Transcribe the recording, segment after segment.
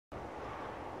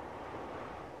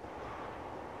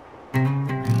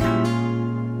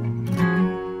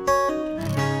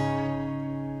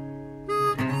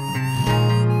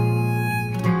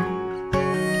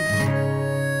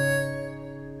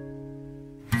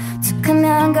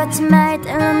크면 거친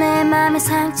말들로 내 맘에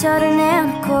상처를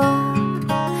내어놓고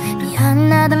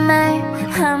미안하단 말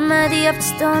한마디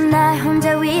없이도 날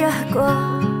혼자 위로하고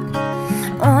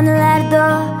오늘 하루도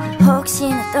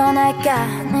혹시나 떠날까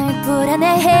늘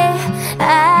불안해해.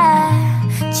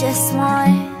 I just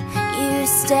want you to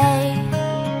stay.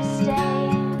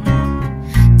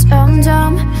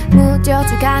 점점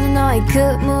무뎌져가는 너의 그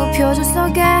무표정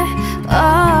속에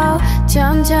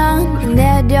점점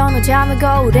내려놓자며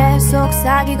거울에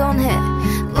속삭이곤 해.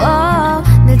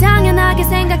 늘 당연하게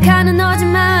생각하는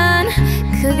너지만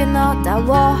그게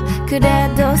너다워.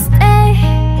 그래도 stay,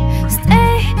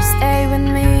 stay, stay with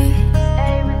me.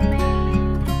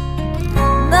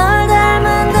 널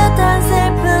닮은 듯한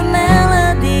슬픈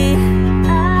멜로디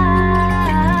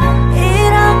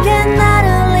이렇게 나를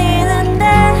울리는데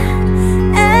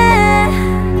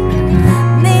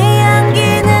네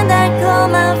향기는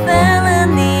달콤한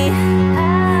felony.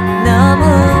 너무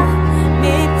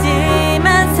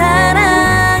밉지만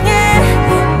사랑해.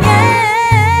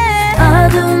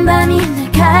 어두운 밤이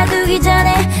날 가두기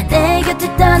전에 내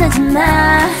곁을 떠나지 마.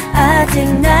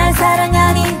 아직 날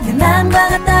사랑하니 내 맘과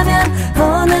같다면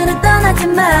오늘은 떠나지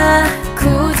마.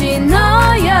 굳이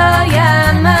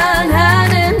너여야만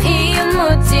하는 이유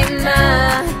묻지 마.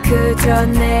 그저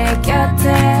내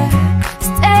곁에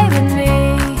stay with me.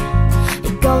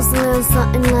 It goes a little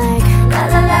something like la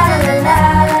la la la la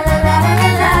la la la la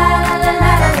la la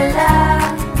la la la.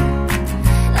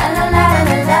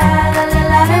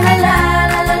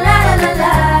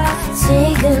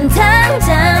 지금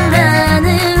당장 하는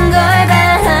걸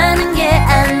바라는 게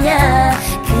아니야.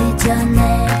 그저 내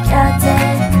곁에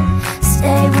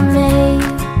stay with me.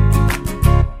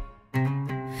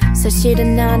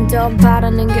 사실은 난 더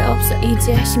바라는 게 없어.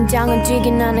 이제 심장은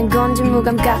뛰긴 하는 건지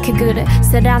무감각해. 그래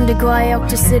사람들과의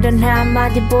억지스런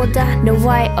한마디보다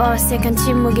너와의 어색한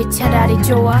침묵이 차라리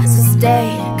좋아. So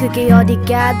stay. 그게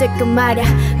어디가 될까 말야.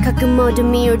 가끔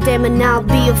어둠이 올 때면 I'll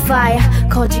be a fire.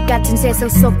 거짓 같은 세상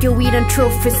속 유일한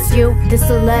truth is you. This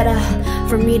a letter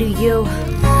from me to you.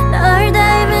 널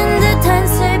닮은 듯한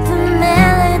슬픈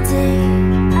멜로디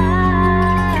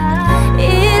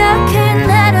이렇게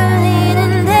날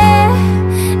울리는데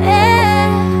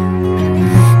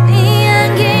네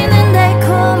향기는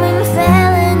달콤한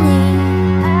felony.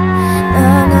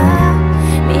 너무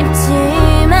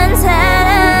밉지만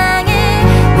사랑해.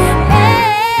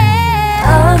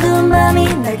 어두운 밤이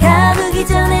날 가두기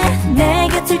전에 내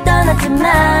곁을 떠나지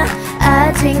마.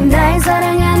 아직 날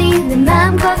사랑하니 내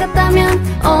맘과 같다면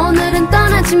오늘은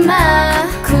떠나지 마.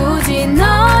 굳이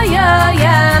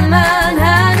너여야만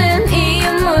하는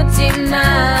이유 묻지 마.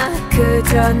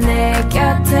 그저 내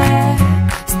곁에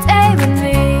stay with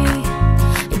me.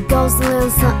 It goes a little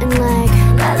something like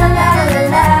la la la la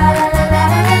la la la la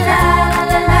la la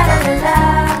la la la la.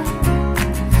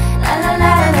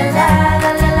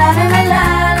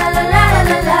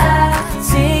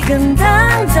 지금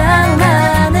당장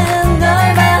하는 걸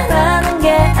바라는 게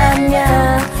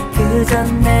아니야. 그저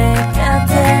내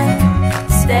곁에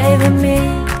stay with me.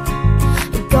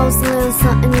 It goes a little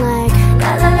something like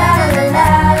la la la la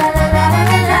la.